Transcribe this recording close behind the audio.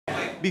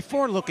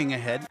Before looking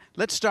ahead,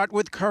 let's start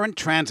with current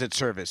transit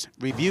service.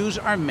 Reviews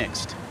are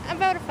mixed.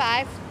 About a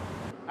 5.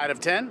 Out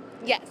of 10?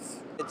 Yes.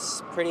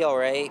 It's pretty all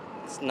right.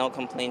 It's no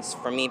complaints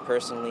for me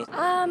personally.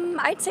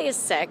 I'd say a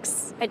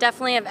 6. I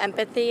definitely have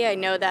empathy. I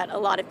know that a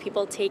lot of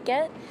people take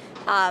it.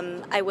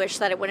 I wish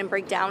that it wouldn't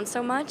break down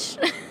so much.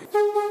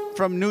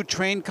 From new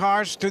train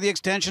cars to the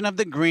extension of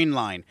the Green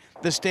Line,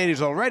 the state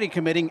is already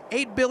committing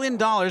 $8 billion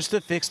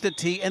to fix the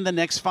T in the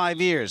next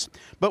 5 years.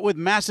 But with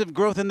massive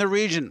growth in the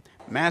region,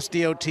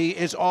 MassDOT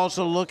is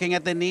also looking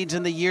at the needs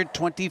in the year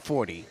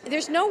 2040.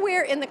 There's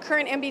nowhere in the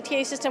current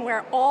MBTA system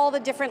where all the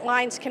different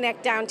lines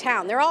connect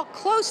downtown. They're all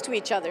close to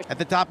each other. At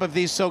the top of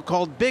these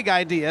so-called big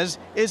ideas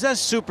is a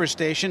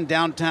Superstation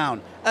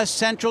downtown, a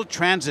central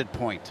transit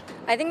point.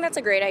 I think that's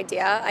a great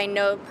idea. I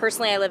know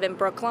personally I live in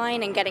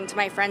Brookline, and getting to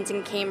my friends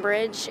in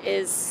Cambridge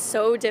is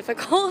so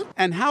difficult.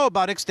 And how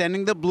about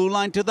extending the Blue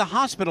Line to the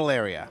hospital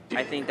area?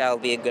 I think that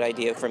would be a good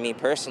idea for me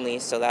personally,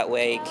 so that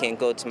way I can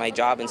go to my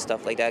job and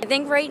stuff like that. I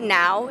think right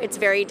now it's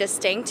very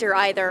distinct. You're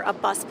either a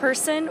bus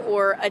person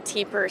or a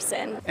T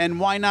person. And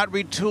why not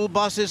retool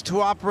buses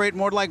to operate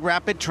more like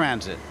rapid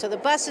transit? So the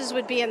buses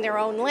would be in their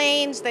own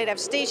lanes. They'd have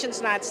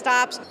stations, not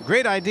stops.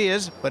 Great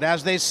ideas, but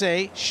as they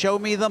say, show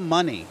me the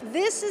money.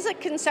 This is a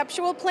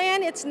conceptual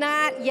plan. It's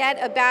not yet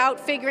about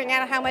figuring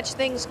out how much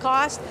things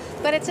cost,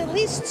 but it's at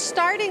least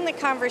starting the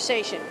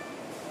conversation.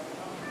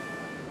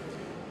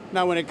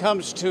 Now, when it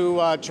comes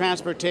to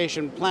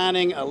transportation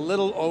planning, a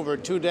little over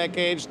 2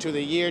 decades to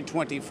the year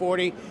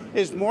 2040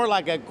 is more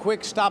like a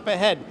quick stop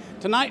ahead.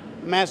 Tonight,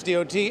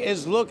 MassDOT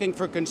is looking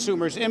for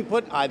consumers'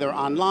 input, either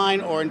online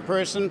or in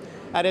person,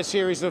 at a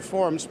series of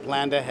forums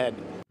planned ahead.